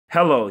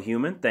Hello,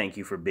 human. Thank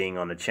you for being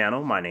on the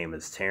channel. My name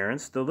is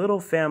Terrence. The little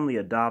family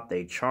adopt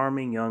a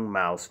charming young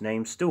mouse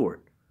named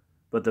Stuart,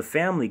 but the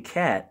family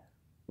cat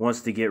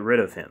wants to get rid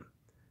of him.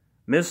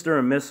 Mr.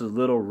 and Mrs.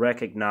 Little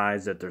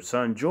recognize that their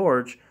son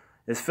George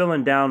is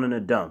feeling down in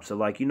the dumps. So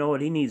like, you know what?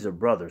 He needs a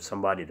brother,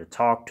 somebody to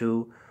talk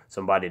to,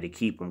 somebody to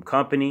keep him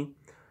company.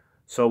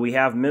 So we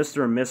have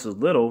Mr. and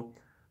Mrs. Little.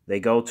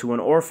 They go to an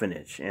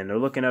orphanage, and they're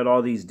looking at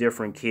all these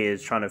different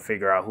kids trying to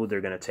figure out who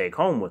they're going to take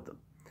home with them.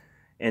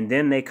 And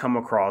then they come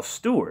across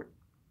Stuart,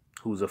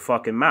 who's a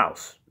fucking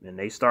mouse. And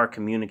they start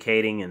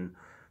communicating, and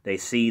they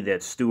see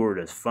that Stuart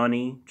is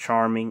funny,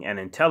 charming, and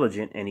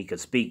intelligent, and he could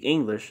speak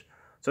English.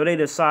 So they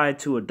decide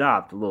to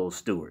adopt little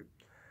Stuart.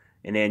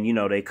 And then,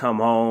 they come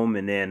home,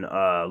 and then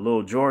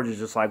little George is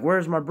just like,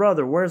 "Where's my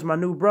brother? Where's my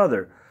new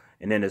brother?"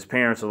 And then his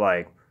parents are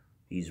like,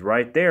 "He's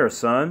right there,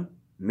 son.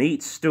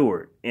 Meet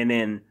Stuart." And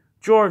then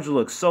George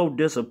looks so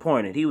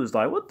disappointed. He was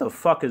like, "What the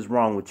fuck is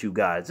wrong with you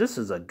guys? This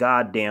is a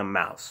goddamn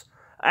mouse.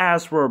 I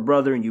asked for a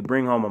brother and you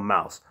bring home a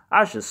mouse.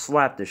 I should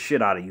slap the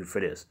shit out of you for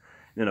this."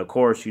 And then, of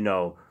course,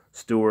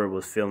 Stuart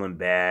was feeling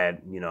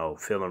bad,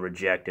 feeling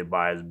rejected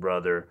by his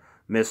brother.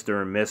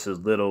 Mr. and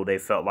Mrs. Little, they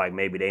felt like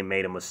maybe they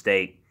made a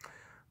mistake.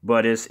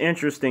 But it's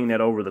interesting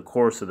that over the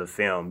course of the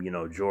film,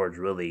 George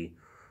really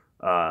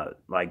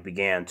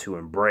began to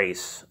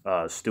embrace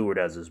Stuart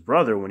as his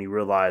brother when he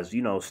realized,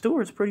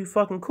 Stuart's pretty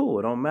fucking cool.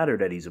 It don't matter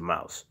that he's a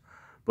mouse.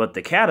 But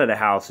the cat of the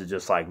house is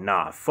just like,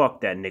 nah,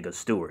 fuck that nigga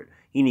Stuart.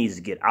 He needs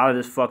to get out of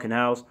this fucking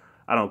house.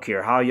 I don't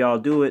care how y'all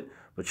do it,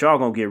 but y'all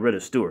gonna get rid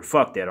of Stuart.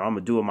 Fuck that, or I'm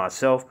gonna do it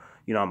myself.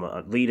 I'm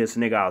gonna lead this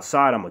nigga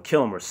outside. I'm gonna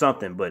kill him or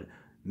something. But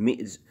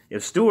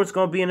if Stuart's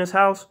gonna be in this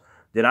house,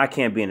 then I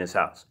can't be in this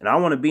house. And I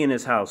want to be in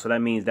this house, so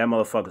that means that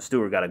motherfucker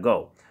Stuart gotta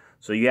go.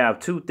 So you have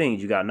two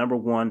things. You got number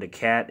one, the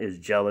cat is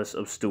jealous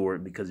of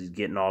Stuart because he's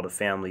getting all the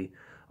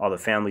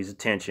family's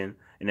attention.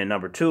 And then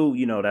number two,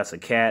 that's a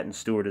cat and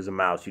Stuart is a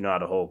mouse. You know how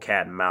the whole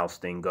cat and mouse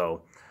thing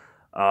go.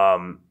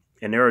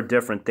 And there are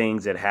different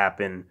things that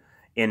happen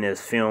in this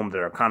film that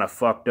are kind of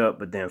fucked up,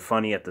 but then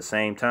funny at the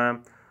same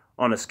time.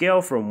 On a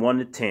scale from 1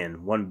 to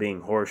 10, 1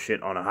 being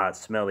horseshit on a hot,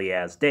 smelly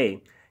ass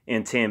day,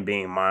 and 10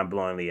 being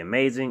mind-blowingly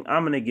amazing,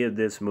 I'm going to give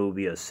this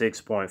movie a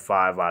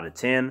 6.5 out of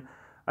 10.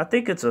 I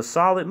think it's a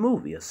solid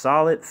movie, a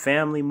solid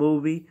family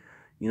movie.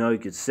 You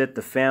could sit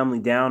the family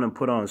down and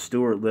put on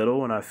Stuart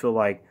Little, and I feel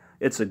like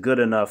it's a good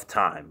enough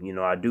time.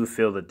 I do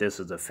feel that this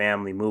is a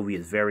family movie.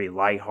 It's very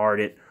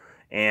lighthearted.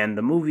 And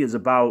the movie is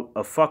about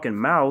a fucking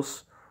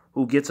mouse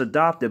who gets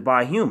adopted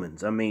by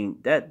humans. I mean,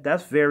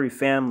 that's very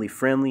family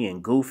friendly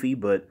and goofy,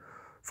 but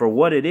for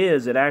what it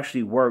is, it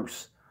actually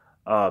works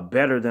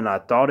better than I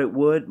thought it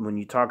would when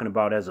you're talking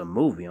about as a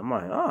movie. I'm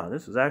like,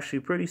 this is actually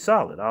pretty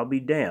solid. I'll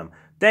be damned.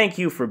 Thank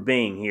you for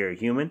being here,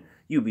 human.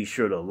 You be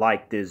sure to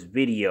like this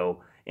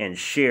video and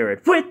share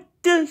it with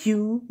the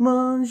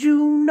humans you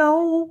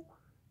know.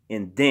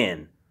 And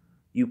then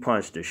you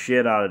punch the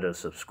shit out of the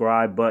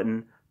subscribe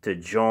button to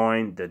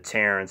join the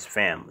Terrence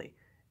family.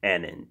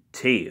 And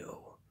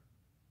until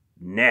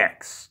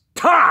next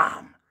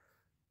time,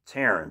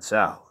 Terrence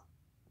out.